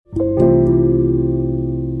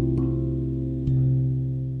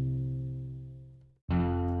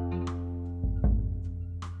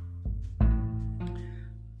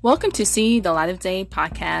Welcome to See the Light of Day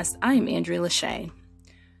podcast. I am Andrea Lachey.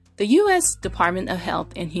 The U.S. Department of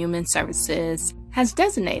Health and Human Services has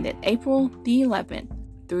designated April the 11th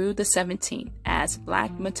through the 17th as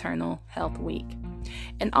Black Maternal Health Week.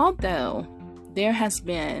 And although there has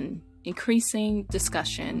been increasing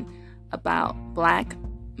discussion about Black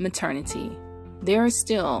maternity, there are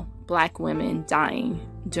still Black women dying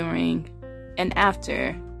during and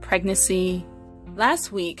after pregnancy.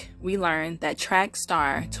 Last week, we learned that track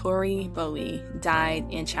star Tori Bowie died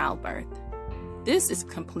in childbirth. This is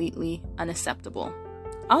completely unacceptable.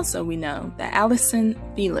 Also, we know that Allison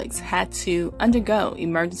Felix had to undergo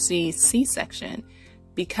emergency C-section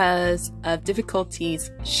because of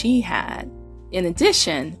difficulties she had. In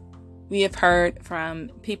addition, we have heard from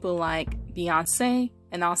people like Beyonce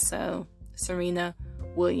and also Serena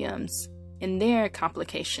Williams in their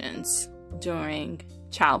complications during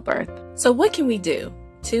childbirth. So what can we do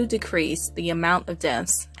to decrease the amount of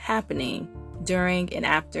deaths happening during and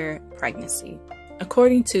after pregnancy?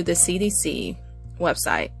 According to the CDC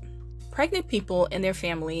website, pregnant people and their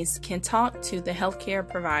families can talk to the healthcare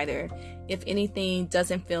provider if anything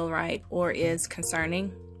doesn't feel right or is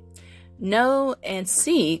concerning. Know and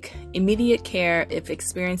seek immediate care if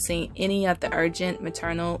experiencing any of the urgent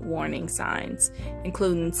maternal warning signs,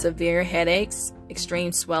 including severe headaches,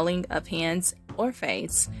 extreme swelling of hands or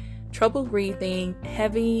face, trouble breathing,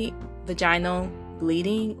 heavy vaginal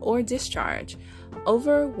bleeding or discharge,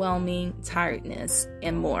 overwhelming tiredness,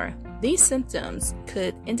 and more. These symptoms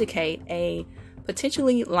could indicate a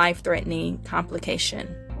potentially life-threatening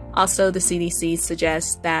complication. Also, the CDC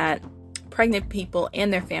suggests that pregnant people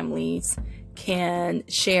and their families can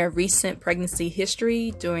share recent pregnancy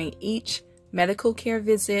history during each medical care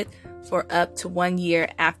visit for up to 1 year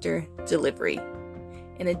after delivery.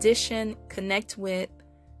 In addition, connect with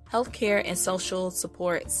healthcare and social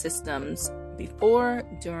support systems before,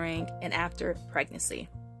 during, and after pregnancy.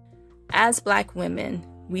 As Black women,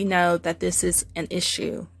 we know that this is an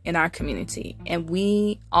issue in our community, and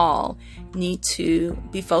we all need to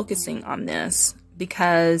be focusing on this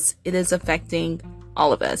because it is affecting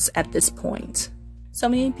all of us at this point. So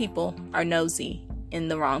many people are nosy in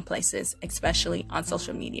the wrong places, especially on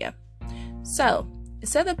social media. So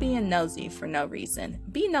instead of being nosy for no reason,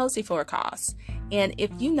 be nosy for a cause. And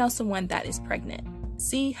if you know someone that is pregnant,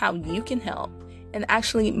 see how you can help and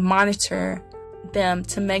actually monitor them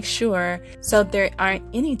to make sure so there aren't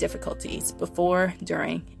any difficulties before,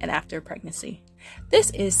 during, and after pregnancy. This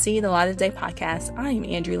is See the Light of Day podcast. I am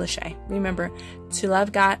Andrea Lachey. Remember to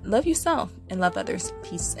love God, love yourself, and love others.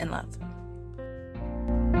 Peace and love.